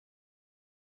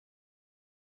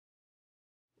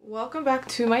Welcome back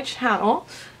to my channel.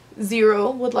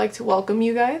 Zero would like to welcome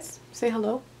you guys. Say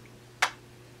hello.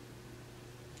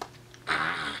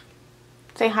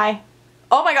 Say hi.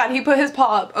 Oh my god, he put his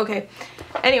paw up. Okay.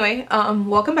 Anyway,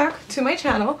 welcome back to my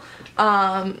channel.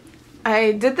 I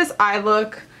did this eye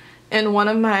look in one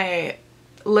of my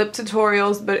lip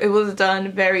tutorials, but it was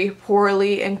done very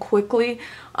poorly and quickly.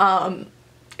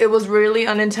 It was really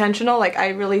unintentional. Like, I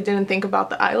really didn't think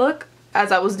about the eye look as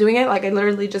I was doing it. Like, I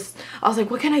was like,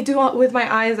 what can I do with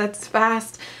my eyes that's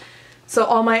fast? So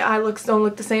all my eye looks don't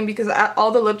look the same, because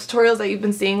all the lip tutorials that you've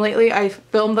been seeing lately, I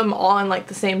filmed them all in like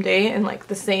the same day and like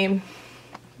the same,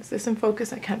 is this in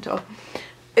focus? I can't tell.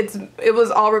 It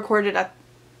was all recorded at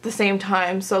the same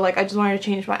time, so like I just wanted to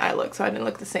change my eye look so I didn't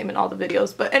look the same in all the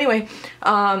videos. But anyway,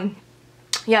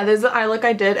 yeah, there's the eye look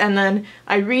I did, and then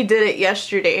I redid it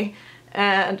yesterday,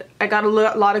 and I got a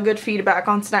lot of good feedback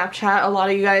on Snapchat. A lot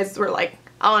of you guys were like,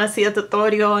 I want to see a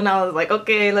tutorial, and I was like,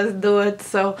 okay, let's do it.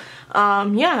 So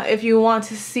yeah, if you want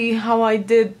to see how I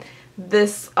did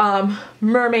this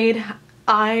mermaid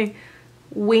eye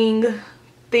wing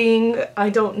thing, I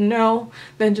don't know,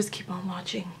 then just keep on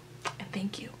watching, and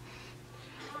thank you.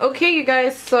 Okay, you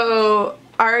guys, so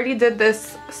I already did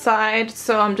this side,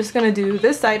 so I'm just gonna do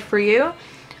this side for you.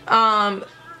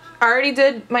 I already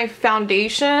did my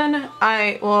foundation.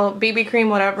 Well, BB cream,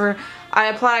 whatever. I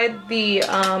applied the,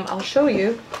 I'll show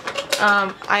you.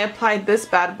 I applied this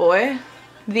bad boy,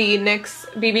 the NYX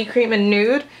BB cream in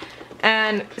Nude.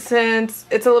 And since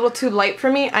it's a little too light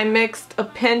for me, I mixed a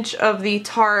pinch of the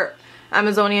Tarte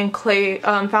Amazonian Clay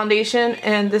foundation,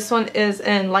 and this one is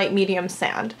in light medium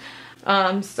sand.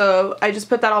 So I just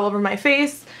put that all over my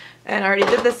face, and I already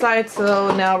did this side,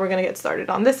 so now we're gonna get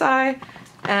started on this eye,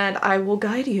 and I will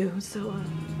guide you. So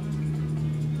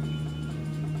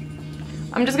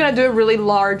I'm just gonna do a really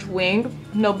large wing,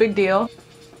 no big deal.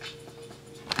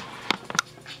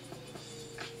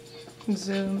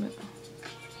 Zoom it.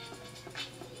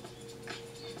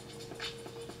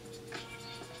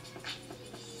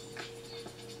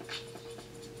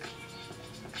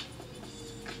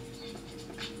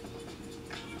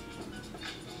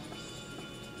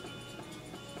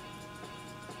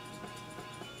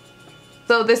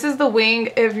 So this is the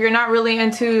wing. If you're not really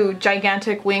into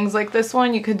gigantic wings like this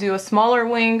one, you could do a smaller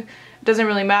wing. It doesn't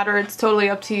really matter. It's totally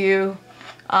up to you.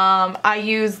 I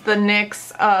use the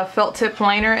NYX felt tip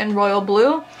liner in royal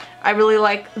blue. I really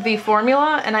like the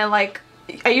formula, and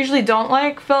I usually don't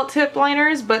like felt tip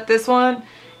liners, but this one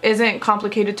isn't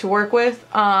complicated to work with.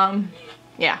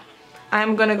 Yeah.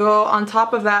 I'm gonna go on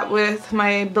top of that with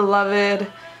my beloved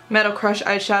Metal Crush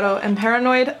eyeshadow and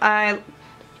Paranoid. I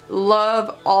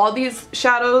love all these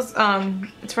shadows.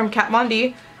 It's from Kat Von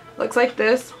D. Looks like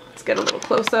this. Let's get a little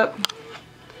close up.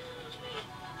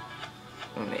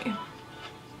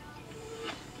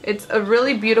 It's a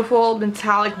really beautiful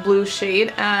metallic blue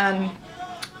shade, and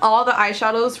all the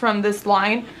eyeshadows from this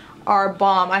line are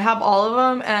bomb. I have all of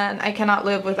them, and I cannot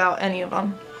live without any of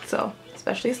them. So,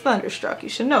 especially Thunderstruck, you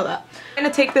should know that. I'm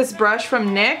gonna take this brush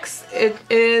from NYX. It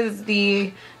is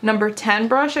the number 10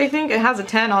 brush, I think. It has a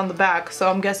 10 on the back,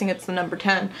 so I'm guessing it's the number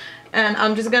 10. And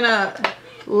I'm just gonna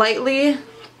lightly,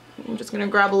 I'm just gonna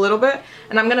grab a little bit,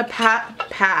 and I'm gonna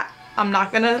pat. I'm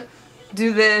not gonna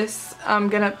do this. I'm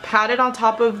gonna pat it on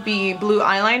top of the blue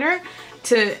eyeliner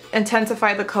to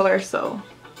intensify the color, so.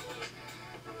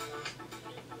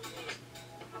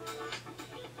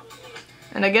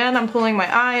 And again, I'm pulling my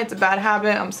eye. It's a bad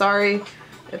habit. I'm sorry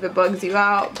if it bugs you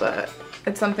out, but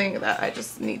it's something that I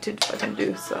just need to fucking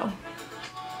do, so.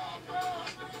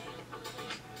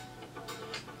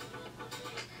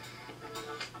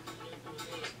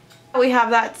 We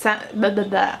have that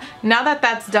now that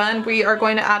that's done, we are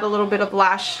going to add a little bit of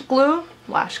lash glue,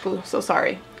 so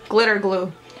sorry, glitter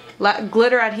glue,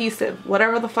 glitter adhesive,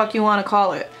 whatever the fuck you want to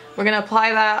call it. We're gonna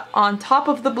apply that on top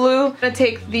of the blue. I'm gonna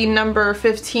take the number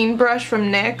 15 brush from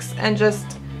NYX and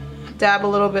just dab a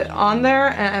little bit on there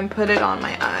and put it on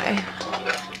my eye.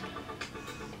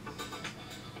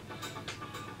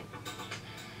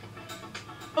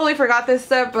 Totally forgot this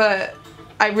step, but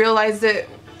I realized it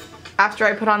after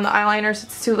I put on the eyeliner, so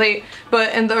it's too late.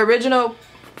 But in the original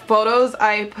photos,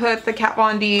 I put the Kat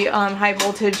Von D high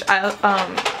voltage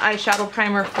eyeshadow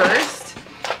primer first,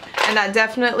 and that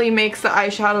definitely makes the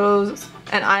eyeshadows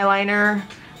and eyeliner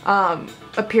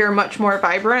appear much more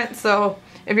vibrant. So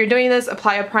if you're doing this,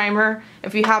 apply a primer.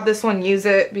 If you have this one, use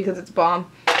it because it's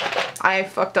bomb. I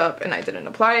fucked up and I didn't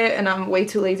apply it, and I'm way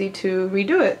too lazy to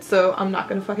redo it, so I'm not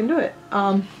gonna fucking do it.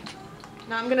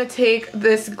 Now I'm gonna take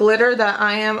this glitter that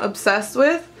I am obsessed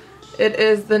with. It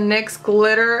is the NYX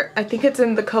glitter. I think it's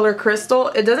in the color Crystal.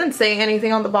 It doesn't say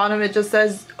anything on the bottom. It just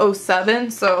says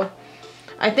 07, so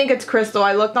I think it's crystal.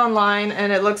 I looked online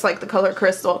and it looks like the color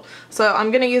crystal. So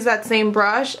I'm going to use that same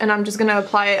brush and I'm just going to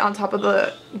apply it on top of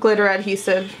the glitter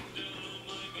adhesive.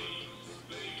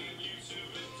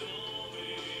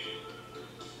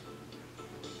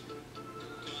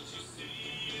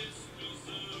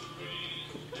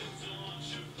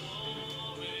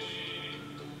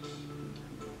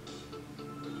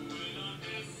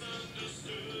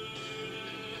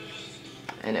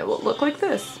 And it will look like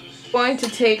this. I'm going to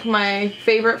take my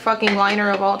favorite fucking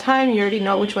liner of all time. You already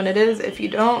know which one it is. If you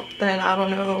don't, then I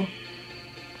don't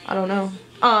know.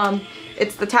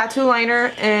 It's the tattoo liner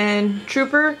in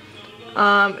Trooper.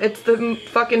 It's the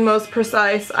fucking most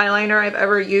precise eyeliner I've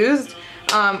ever used.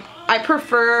 I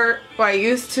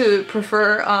used to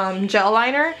prefer gel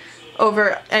liner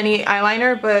over any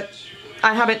eyeliner, but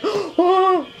I haven't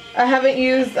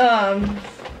used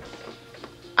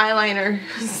eyeliner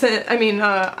since,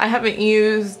 I haven't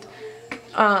used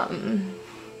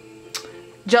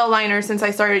gel liner since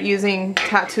I started using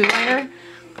tattoo liner.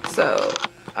 So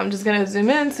I'm just gonna zoom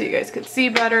in so you guys could see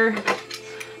better.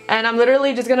 And I'm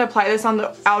literally just gonna apply this on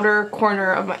the outer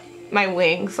corner of my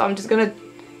wing. So I'm just gonna,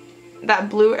 that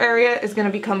blue area is gonna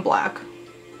become black.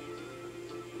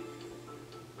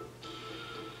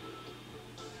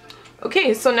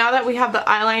 Okay, so now that we have the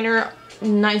eyeliner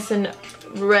nice and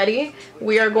ready,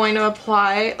 we are going to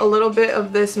apply a little bit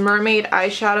of this Mermaid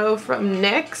eyeshadow from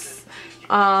NYX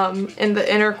in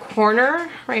the inner corner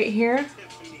right here.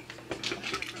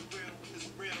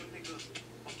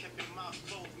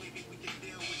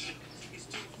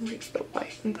 Mix the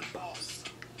white and the balls.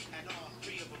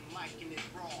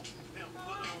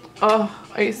 Oh,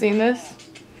 are you seeing this?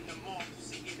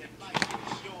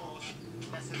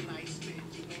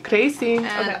 Crazy. And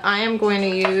okay. I am going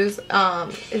to use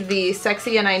the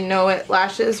Sexy and I Know It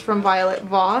lashes from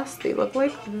VOSS. They look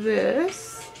like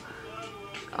this.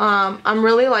 I'm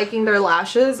really liking their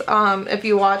lashes. If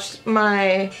you watched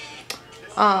my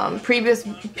previous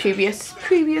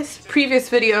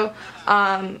video,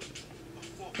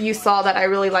 you saw that I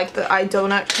really like the I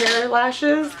Donut Care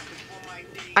lashes.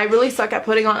 I really suck at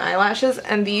putting on eyelashes,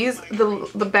 and these,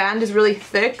 the band is really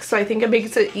thick, so I think it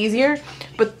makes it easier,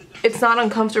 but it's not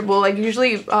uncomfortable. Like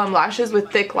usually lashes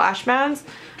with thick lash bands,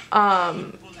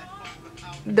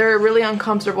 they're really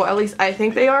uncomfortable, at least I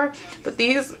think they are, but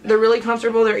these, they're really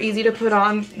comfortable, they're easy to put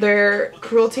on, they're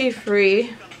cruelty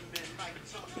free,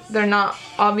 they're not,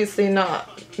 obviously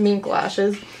not mink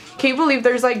lashes. Can you believe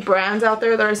there's like brands out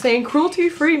there that are saying cruelty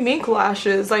free mink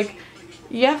lashes? Like,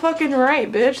 yeah, fucking right,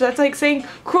 bitch. That's like saying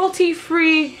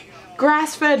cruelty-free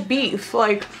grass-fed beef.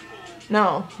 Like,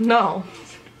 no,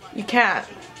 you can't.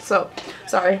 So,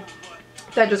 sorry.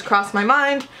 That just crossed my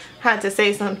mind. Had to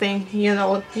say something. You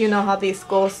know how these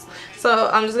goes. So,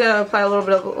 I'm just gonna apply a little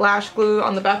bit of lash glue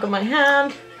on the back of my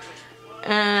hand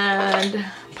and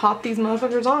pop these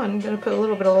motherfuckers on. I'm gonna put a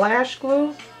little bit of lash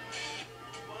glue.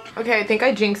 Okay, I think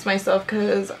I jinxed myself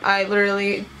because I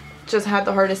literally just had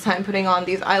the hardest time putting on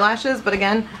these eyelashes, but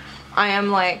again, I am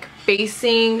like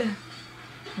facing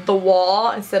the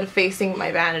wall instead of facing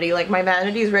my vanity. Like my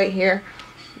vanity is right here,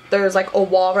 there's like a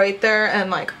wall right there, and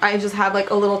like I just have like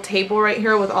a little table right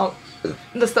here with all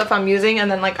the stuff I'm using, and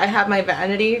then like I have my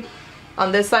vanity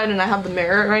on this side and I have the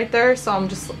mirror right there, so I'm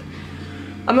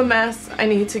a mess. I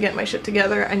need to get my shit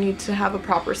together. I need to have a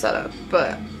proper setup,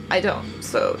 but I don't,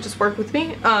 so just work with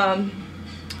me.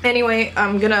 Anyway,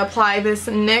 I'm gonna apply this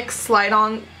NYX Slide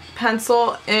On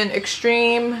Pencil in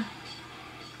Extreme.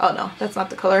 Oh no, that's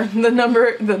not the color.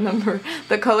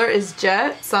 The color is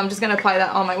Jet. So I'm just gonna apply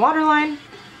that on my waterline.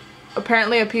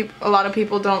 Apparently a lot of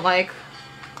people don't like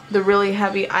the really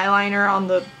heavy eyeliner on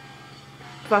the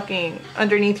fucking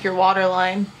underneath your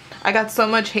waterline. I got so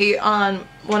much hate on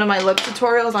one of my lip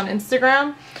tutorials on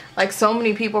Instagram. Like so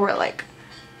many people were like,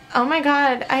 oh my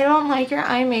god, I don't like your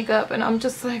eye makeup, and I'm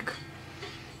just like,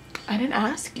 I didn't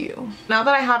ask you. Now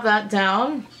that I have that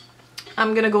down,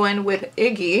 I'm gonna go in with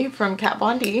Iggy from Kat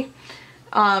Von D.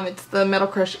 It's the Metal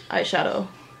Crush eyeshadow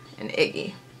in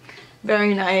Iggy.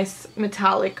 Very nice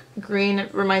metallic green.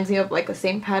 It reminds me of like a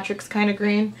St. Patrick's kind of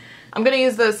green. I'm gonna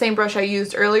use the same brush I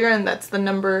used earlier, and that's the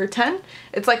number 10.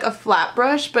 It's like a flat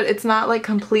brush, but it's not like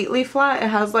completely flat. It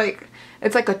has like,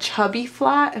 it's like a chubby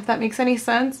flat, if that makes any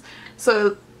sense.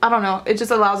 So I don't know, it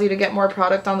just allows you to get more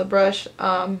product on the brush.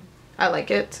 I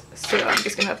like it, so I'm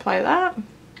just gonna apply that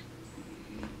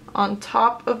on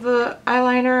top of the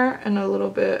eyeliner and a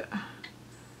little bit.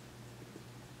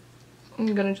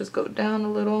 I'm gonna just go down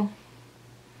a little.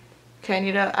 Okay, I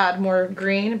need to add more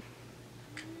green.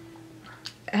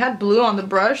 I had blue on the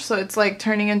brush, so it's like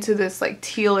turning into this like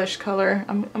tealish color.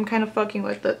 I'm kind of fucking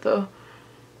with it though.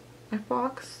 My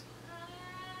box.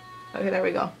 Okay, there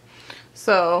we go.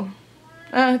 So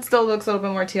it still looks a little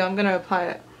bit more teal. I'm gonna apply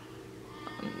it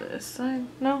on this side.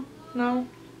 No, I'm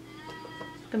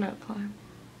gonna apply.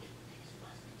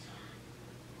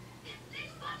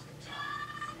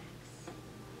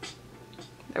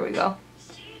 There we go.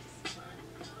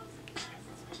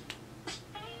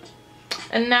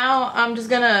 And now I'm just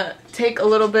gonna take a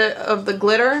little bit of the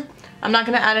glitter. I'm not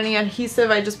gonna add any adhesive.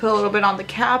 I just put a little bit on the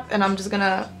cap and I'm just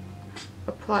gonna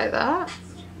apply that.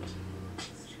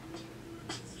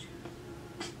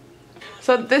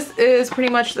 So this is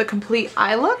pretty much the complete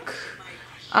eye look.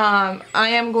 I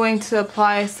am going to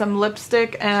apply some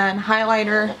lipstick and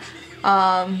highlighter.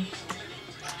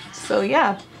 So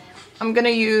yeah, I'm gonna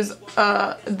use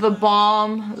the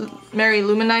BALM Mary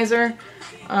Luminizer.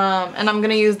 And I'm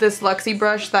gonna use this Luxie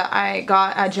brush that I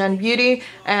got at Gen Beauty,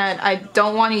 and I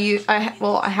don't want to use, I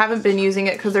haven't been using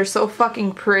it because they're so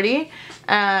fucking pretty,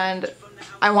 and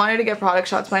I wanted to get product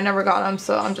shots but I never got them,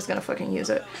 so I'm just gonna fucking use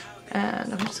it.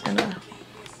 And I'm just gonna,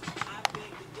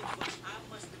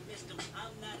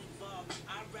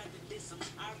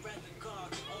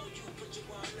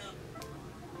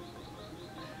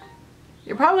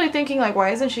 you're probably thinking like,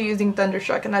 why isn't she using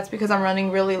Thunderstruck? And that's because I'm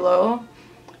running really low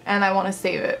and I want to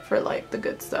save it for like the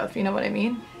good stuff, you know what I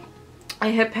mean? I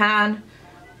hit pan.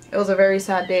 It was a very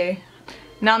sad day.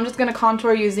 Now I'm just going to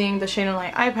contour using the Shade &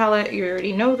 Light eye palette. You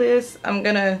already know this. I'm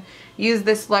going to use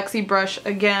this Luxie brush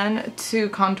again to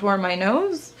contour my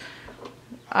nose.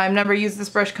 I've never used this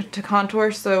brush to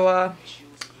contour, so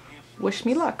wish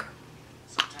me luck.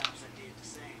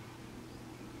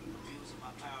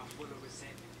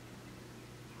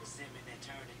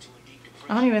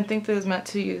 I don't even think this is meant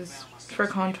to use for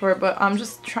contour, but I'm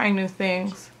just trying new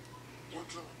things.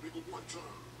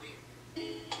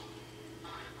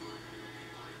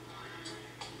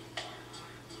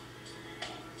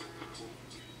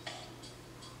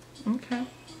 Okay.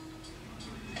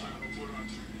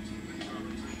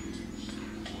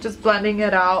 Just blending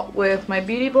it out with my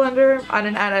beauty blender. I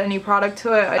didn't add any product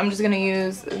to it. I'm just gonna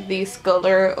use the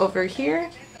Sculptor over here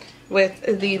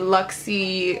with the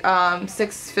Luxie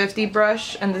 650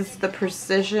 brush, and this is the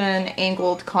Precision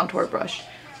Angled Contour Brush.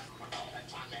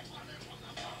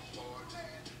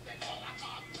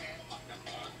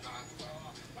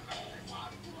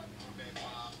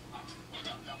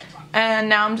 And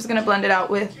now I'm just gonna blend it out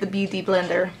with the Beauty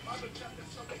Blender,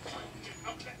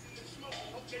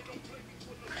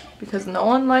 because no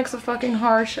one likes a fucking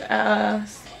harsh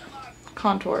ass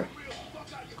contour.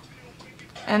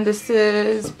 And this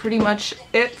is pretty much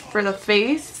it for the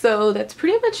face. So that's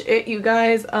pretty much it, you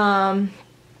guys.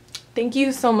 Thank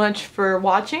you so much for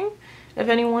watching, if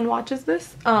anyone watches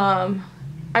this. I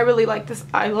really like this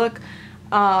eye look.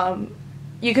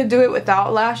 You could do it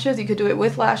without lashes, you could do it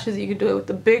with lashes, you could do it with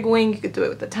the big wing, you could do it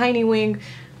with the tiny wing.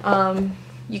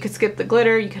 You could skip the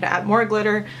glitter, you could add more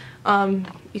glitter.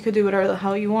 You could do whatever the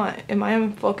hell you want. Am I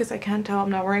in focus? I can't tell.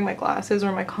 I'm not wearing my glasses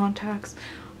or my contacts.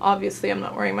 Obviously I'm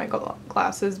not wearing my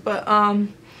glasses, but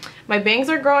my bangs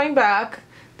are growing back.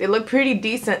 They look pretty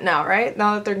decent now, right?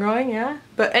 Now that they're growing, yeah.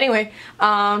 But anyway,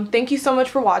 thank you so much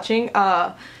for watching.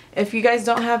 If you guys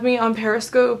don't have me on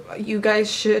Periscope, you guys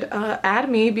should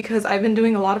add me, because I've been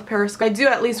doing a lot of Periscope. I do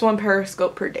at least one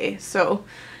Periscope per day, so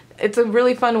it's a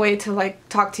really fun way to like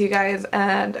talk to you guys,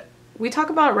 and we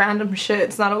talk about random shit.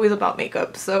 It's not always about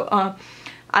makeup. So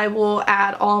I will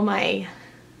add all my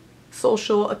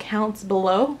social accounts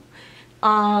below.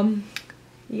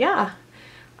 Yeah,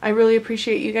 I really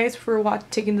appreciate you guys for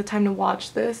taking the time to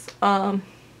watch this.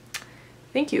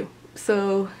 Thank you.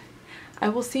 So I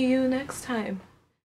will see you next time.